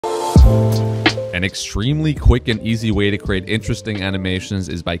An extremely quick and easy way to create interesting animations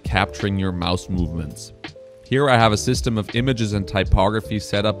is by capturing your mouse movements. Here I have a system of images and typography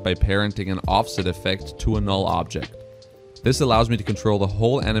set up by parenting an offset effect to a null object. This allows me to control the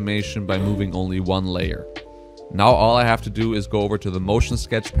whole animation by moving only one layer. Now all I have to do is go over to the motion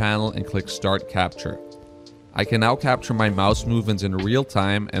sketch panel and click Start Capture. I can now capture my mouse movements in real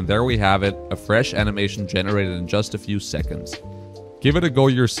time, and there we have it, a fresh animation generated in just a few seconds. Give it a go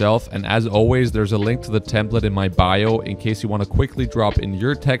yourself, and as always there's a link to the template in my bio in case you want to quickly drop in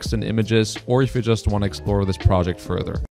your text and images, or if you just want to explore this project further.